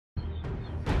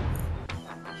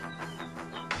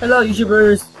Hello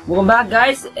YouTubers, welcome back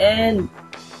guys, and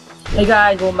hey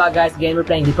guys, welcome back guys, again we're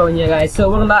playing Deponia guys, so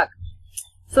welcome back.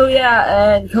 So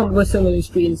yeah, and come with some new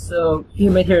screen, so you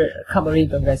might hear a couple of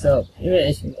ringtones guys, so here it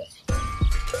is guys.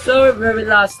 So where we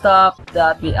last stopped,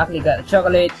 that we actually got a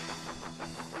chocolate,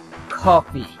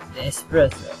 coffee, the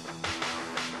espresso.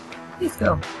 Let's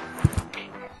go.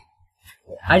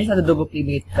 I just have to double click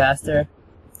it faster,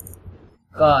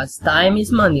 cause time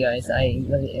is money guys, I'm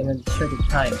gonna short the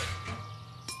time.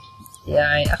 Yeah,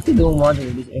 I actually don't want to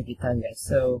do this every time guys,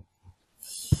 so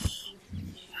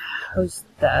how's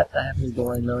that? I actually don't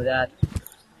want to know that.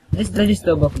 Let's just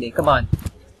double click, come on.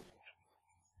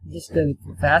 Just go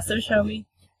faster, shall we?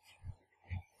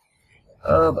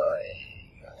 Oh boy.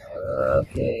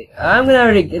 Okay, I'm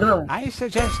gonna rig it. I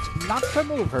suggest not to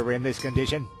move her in this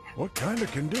condition. What kind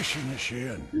of condition is she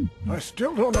in? I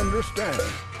still don't understand.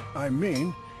 I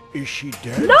mean, is she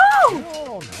dead? No!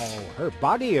 Oh no, her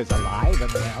body is alive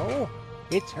and well.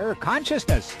 It's her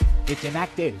consciousness. It's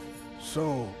inactive.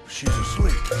 So, she's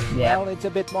asleep. Yeah. Well, it's a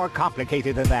bit more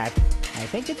complicated than that. I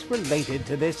think it's related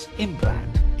to this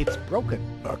implant. It's broken.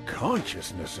 A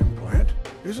consciousness implant?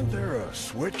 Isn't there a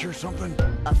switch or something?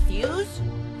 A fuse?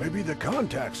 Maybe the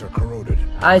contacts are corroded.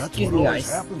 Excuse me, That's what always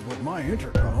guys. happens with my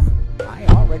intercom. I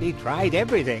already tried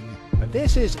everything, but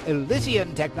this is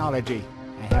Elysian technology.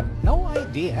 I have no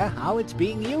idea how it's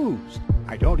being used.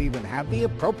 I don't even have the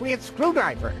appropriate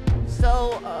screwdriver.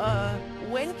 So,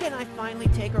 when can I finally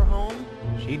take her home?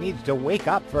 She needs to wake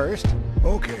up first.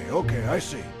 Okay, I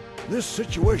see. This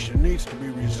situation needs to be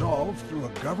resolved through a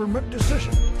government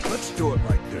decision. Let's do it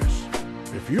like this.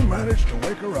 If you manage to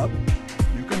wake her up,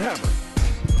 you can have her.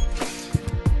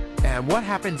 And what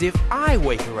happens if I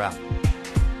wake her up?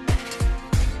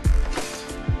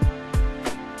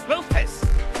 Rufus!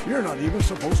 You're not even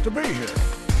supposed to be here.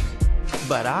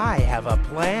 But I have a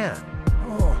plan.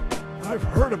 Oh, I've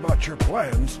heard about your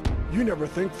plans. You never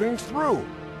think things through.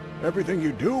 Everything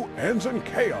you do ends in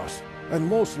chaos, and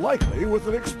most likely with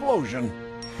an explosion.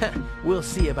 We'll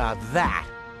see about that.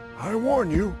 I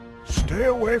warn you, stay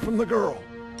away from the girl.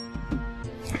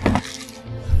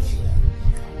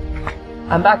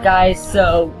 I'm back guys,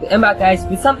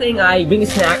 with something. I bring a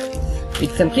snack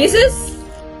with some kisses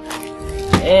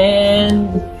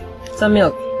and some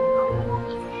milk.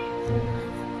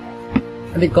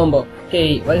 A big combo.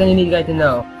 Okay, what do you need guys to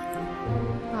know?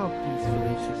 Oh,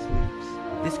 delicious heaps.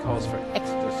 This calls for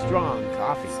extra strong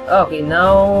coffee. Okay,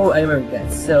 now I remember that.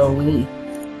 So we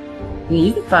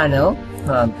use the funnel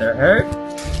under her.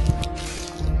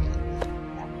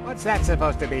 What's that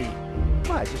supposed to be?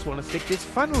 Well, I just want to stick this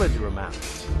funnel into her mouth.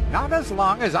 Not as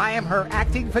long as I am her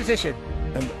acting physician.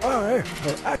 And I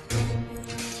her act.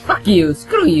 Fuck you,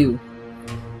 screw you.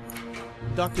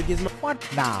 Dr. GIZMO. What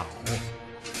now?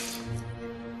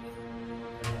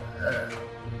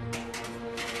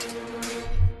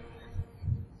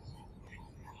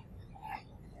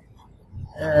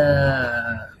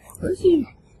 Where's she?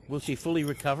 Will she fully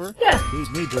recover? Yeah.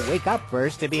 She'd need to wake up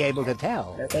first to be able to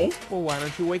tell. Okay. Well, why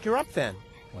don't you wake her up then?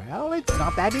 Well, it's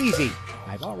not that easy.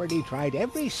 I've already tried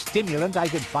every stimulant I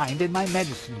could find in my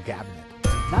medicine cabinet.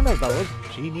 None of those.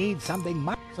 She needs something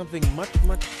much... Something much...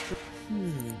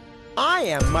 I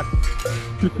am much...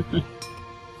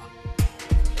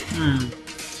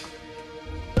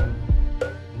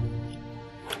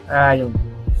 I don't.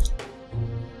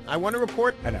 I want to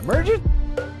report... An emergent?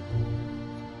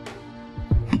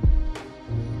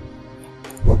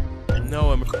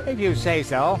 No, If you say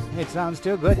so. It sounds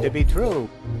too good to be true.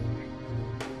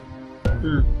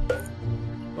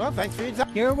 Well, thanks for your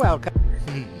time. You're welcome.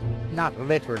 Not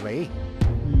literally.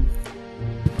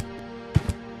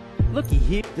 Looky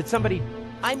here. Did somebody...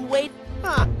 I'm wait.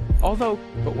 Huh. Although,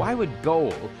 but why would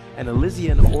Goal and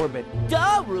Elysian orbit...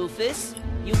 Duh, Rufus!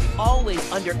 You've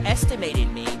always underestimated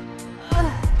me.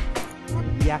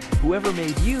 Yeah, whoever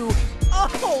made you...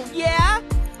 Oh, yeah?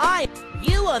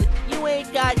 You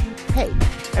ain't got... Hey,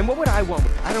 and what would I want?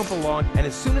 I don't belong, and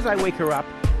as soon as I wake her up,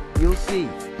 you'll see.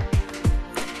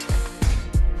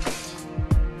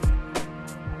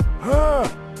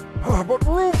 But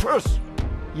Rufus!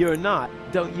 You're not.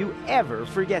 Don't you ever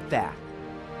forget that.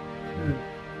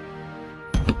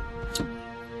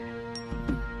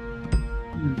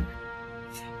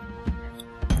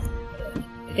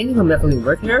 I think it will definitely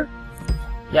work here.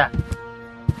 Yeah.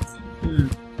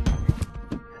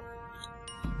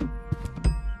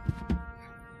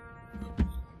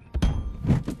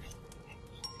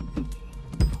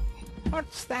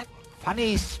 What's that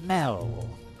funny smell?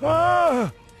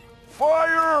 Ah!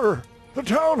 Fire! The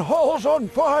town hall's on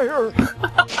fire!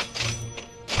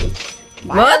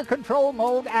 Fire control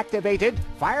mode activated.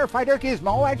 Firefighter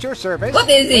Gizmo at your service. What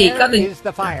is he? Where is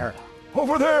the fire?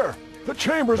 Over there! The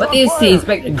chamber's What on is fire! he,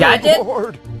 Inspector Gadget? Good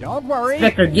Lord. Don't worry.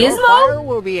 Inspector Your Gizmo? fire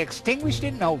will be extinguished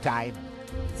in no time.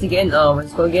 See again?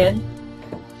 Let's go again.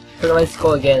 Let's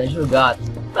go again. I forgot.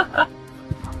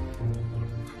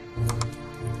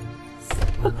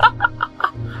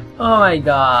 Oh my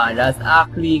god, that's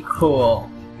actually cool.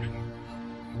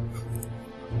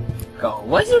 Go.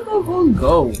 Why is it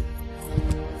go?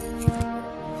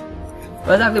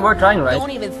 That's actually worth trying, right? Don't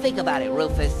even think about it,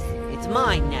 Rufus. It's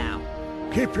mine now.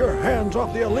 Keep your hands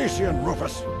off the Elysian,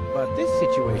 Rufus! But this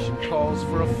situation calls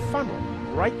for a funnel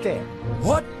right there.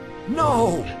 What?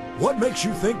 No! What makes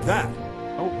you think that?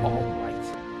 Oh, all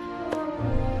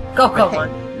right. Go, But on.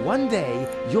 hey, one day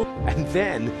you'll... And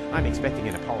then I'm expecting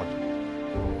an apology.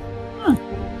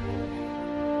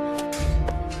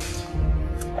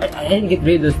 I didn't get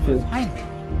rid of those two. I'm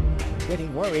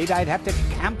getting worried I'd have to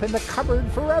camp in the cupboard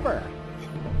forever.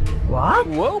 What?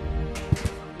 Whoa!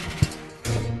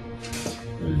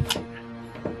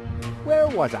 Where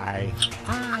was I?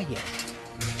 Ah, yes.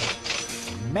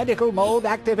 Medical mode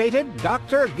activated.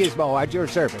 Dr. Gizmo at your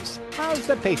service. How's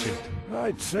the patient?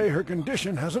 I'd say her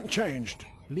condition hasn't changed.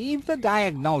 Leave the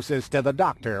diagnosis to the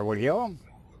doctor, will you?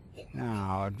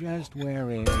 Now, just where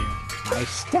is... My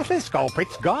stethoscope,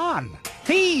 it's gone!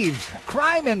 Thieves!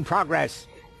 Crime in progress!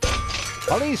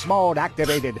 Police mode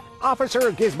activated.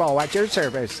 Officer Gizmo at your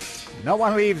service. No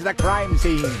one leaves the crime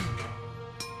scene.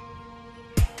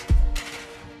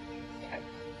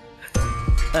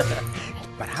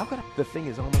 But how could I... The thing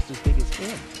is almost as big as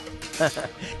him.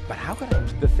 But how could I...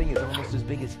 The thing is almost as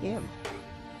big as him.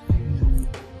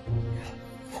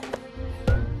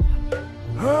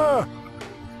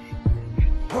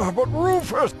 But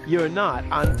Rufus! You're not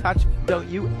untouched. Don't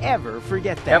you ever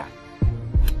forget that.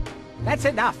 That's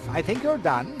enough. I think you're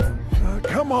done.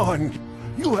 Come on.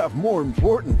 You have more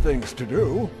important things to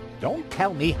do. Don't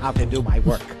tell me how to do my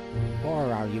work.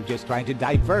 Or are you just trying to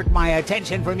divert my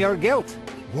attention from your guilt?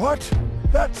 What?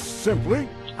 That's simply...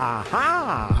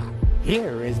 Aha!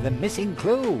 Here is the missing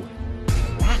clue.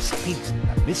 Last piece,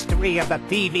 the mystery of the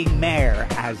thieving mare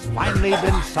has finally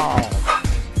been solved.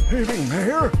 Thieving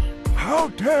Mayor? How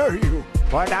dare you?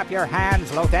 Put up your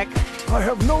hands, Lotek. I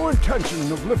have no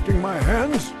intention of lifting my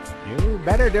hands. You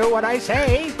better do what I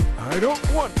say. I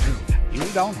don't want to. You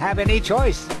don't have any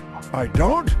choice. I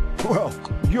don't? Well,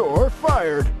 you're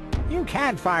fired. You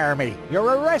can't fire me. You're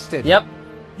arrested. Yep.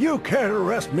 You can't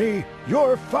arrest me.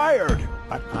 You're fired.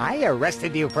 But I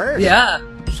arrested you first. Yeah.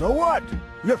 So what?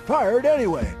 You're fired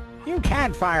anyway. You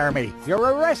can't fire me. You're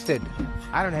arrested.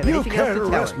 I don't have You anything else can't to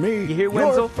tell arrest her. me. You hear, You're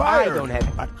Wenzel? fired. I don't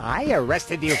have... But I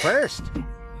arrested you first.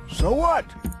 So what?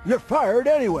 You're fired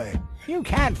anyway. You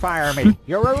can't fire me.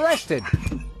 You're arrested.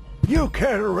 You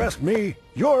can't arrest me.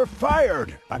 You're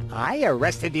fired. But I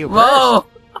arrested you Whoa.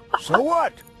 first. So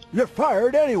what? You're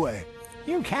fired anyway.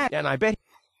 You can't. And I bet...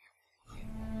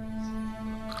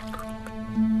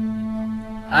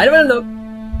 I don't know.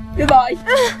 Goodbye.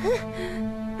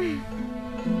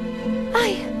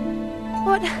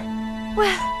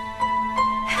 Well,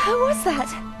 who was that?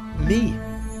 Me.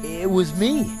 It was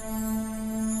me.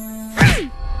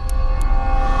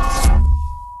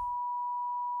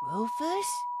 Rufus?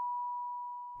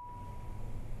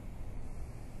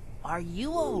 Are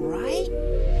you alright?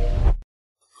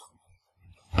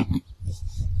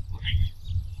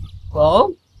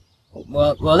 Well,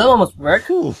 that almost worked.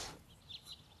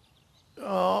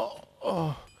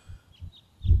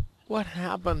 What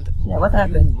happened? Yeah, what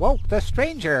happened? Woke the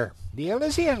stranger, the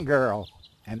Elysian girl,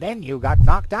 and then you got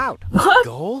knocked out. What?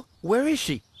 Goal? Where is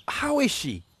she? How is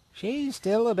she? She's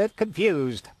still a bit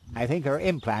confused. I think her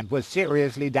implant was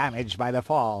seriously damaged by the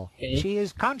fall. Okay. She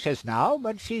is conscious now,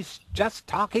 but she's just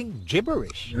talking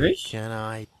gibberish. Rich? Can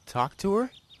I talk to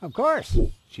her? Of course.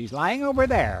 She's lying over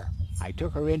there. I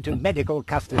took her into medical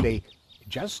custody.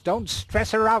 Just don't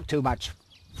stress her out too much.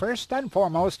 First and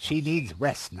foremost, she needs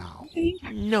rest now.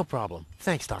 No problem.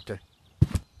 Thanks, Doctor.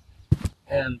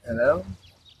 Hello?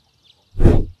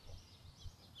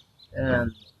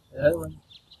 Hello?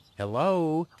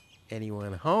 Hello?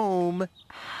 Anyone home?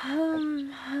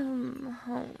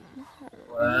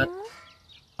 What?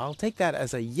 I'll take that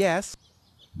as a yes.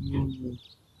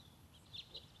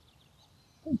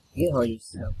 Get hold of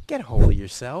yourself. Get a hold of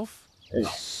yourself.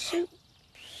 Soup,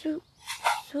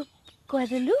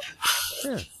 Guadeloupe?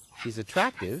 Huh. She's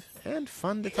attractive and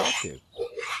fun to talk to.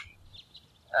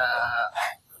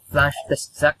 Flash the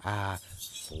suck.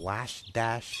 Flash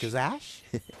dash kazash?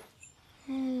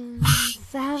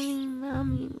 Sammy,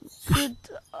 Mommy, good.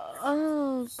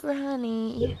 Oh,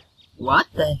 Granny. What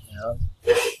the hell?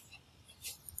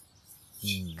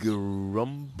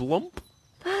 Grumblump?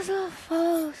 Puzzle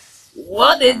false.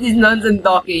 What is this nonsense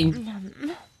talking?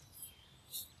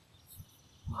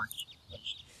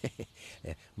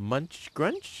 Munch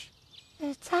Grunch?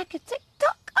 Attack a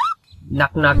tick-tock.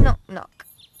 Knock knock. Knock knock.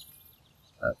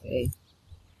 Okay.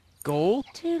 Goal?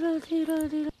 Doodle doodle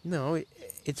doodle. No,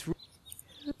 it's...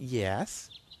 Yes?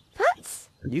 Putz.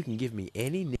 You can give me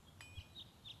any name.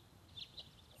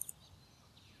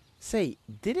 Say,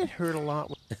 did it hurt a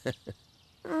lot?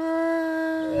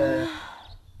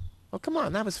 Oh, come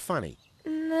on, that was funny.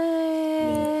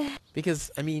 Nah. Because,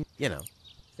 I mean, you know,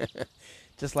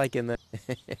 just like in the...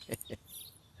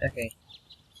 Okay.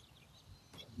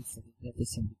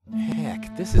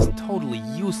 Heck, this is totally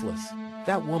useless.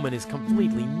 That woman is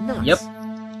completely nuts. Yep.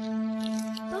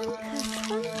 Bonkers,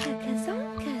 bonkers,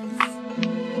 bonkers.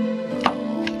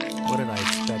 What did I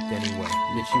expect anyway?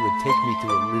 That she would take me to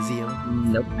Elysium?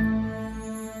 Nope.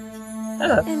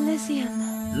 Hello. Elysium.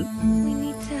 We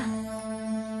need to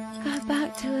go back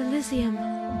to Elysium.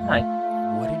 Hi.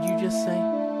 What did you just say?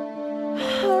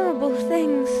 Horrible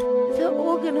things. The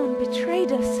Organon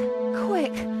betrayed us.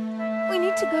 Quick. We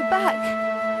need to go back.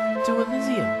 To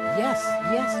Elysium. Yes,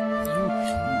 yes.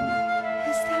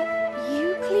 Is that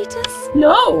you, Cletus?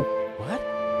 No! What?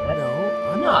 No, No,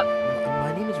 I'm not.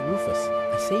 My name is Rufus.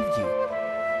 I saved you.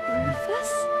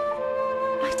 Rufus?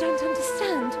 I don't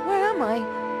understand. Where am I?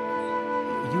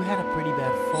 You had a pretty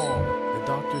bad fall. The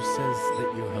doctor says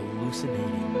that you're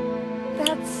hallucinating.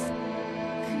 That's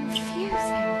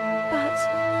confusing, but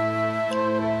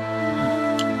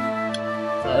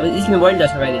It's been warned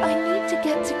us already. I need to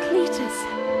get to Cletus.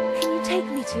 Can you take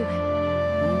me to him?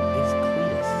 Who is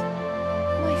Cletus?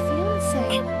 My fiancé.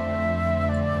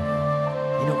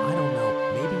 You know, I don't know.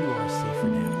 Maybe you are safer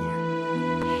down here.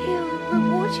 He'll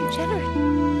reward you generously.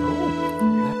 Oh,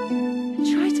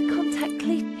 Try to contact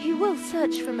Cletus. He will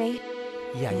search for me.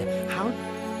 yeah. How?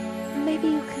 Maybe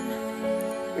you can.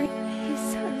 He's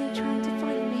certainly trying to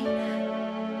find me.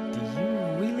 Do you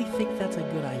really think that's a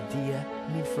good idea?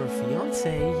 I mean, for a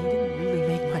fiancé, he didn't really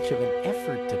make much of an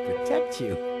effort to protect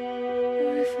you.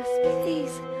 Rufus,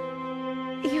 please.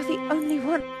 You're the only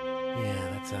one. Yeah,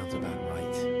 that sounds about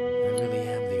right. I really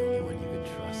am the only one you can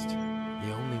trust.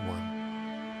 The only one.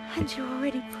 And you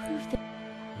already proved it.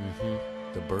 Mm-hmm.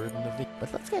 The burden of the...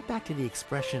 But let's get back to the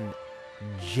expression,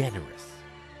 generous.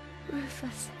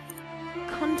 Rufus,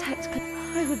 contact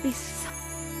Cletus. I would be so...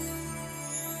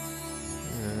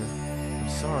 I'm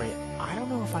sorry, I don't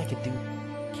know if I could do...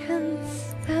 Can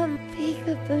spam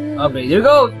peekaboo. Okay, there you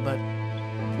go. But...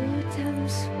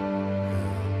 Boo-tums.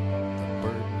 The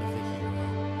burden of the hero.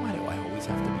 Why do I always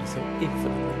have to be so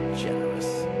infinitely generous?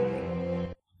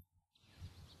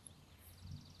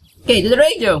 Okay, to the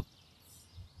radio.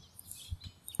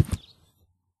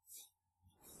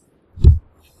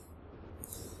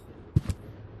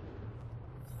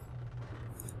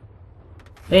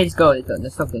 Hey, let's go.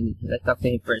 Let's talk to him. Let's talk to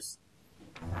him first.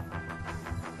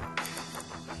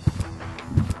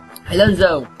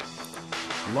 Alonzo.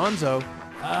 Alonzo?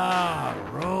 Ah,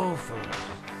 Rufus.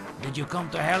 Did you come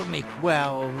to help me?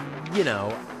 Well, you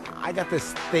know, I got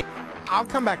this thing. I'll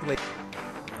come back later.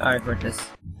 Alright, for this.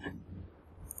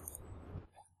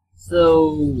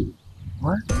 So,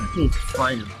 what? Okay, it's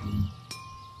fine with me.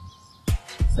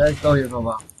 So let's go here for a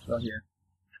while. Go here.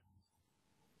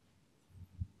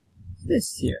 What's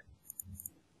this here?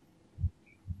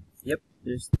 Yep,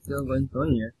 there's still going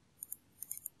here.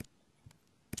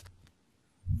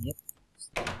 Yep,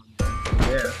 still going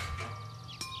there.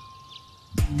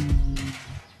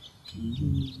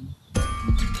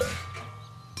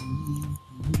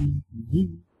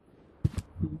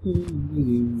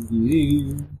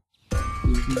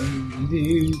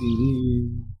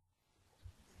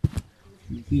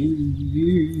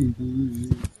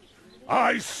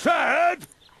 I said...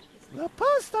 The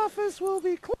post office will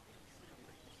be closed.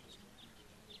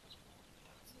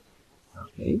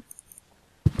 Okay.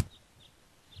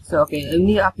 So, okay,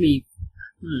 only actually...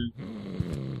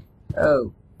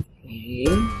 Okay.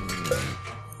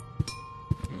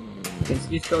 Let's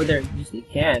just go there. Usually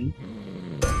can.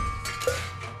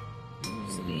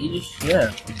 Stage,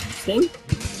 yeah. Interesting.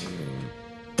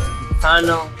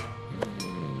 Tunnel.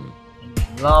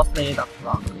 And lovely the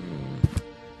clock.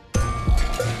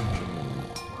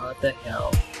 What the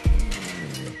hell?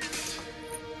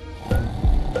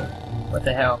 What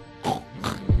the hell?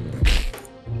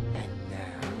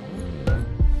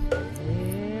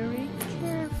 Very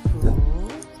careful.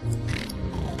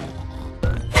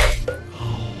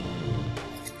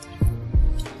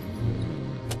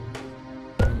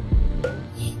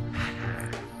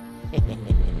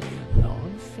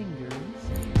 Long fingers.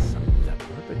 The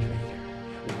perpetrator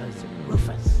was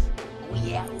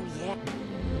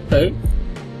Okay.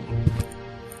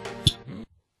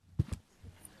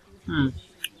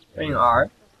 Putting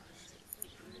R.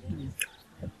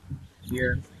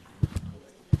 Here.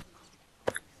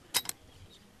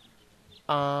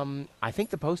 I think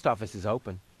the post office is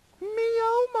open. Me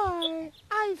oh my,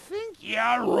 I think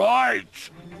you're right.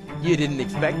 You didn't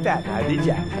expect that, now did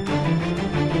ya?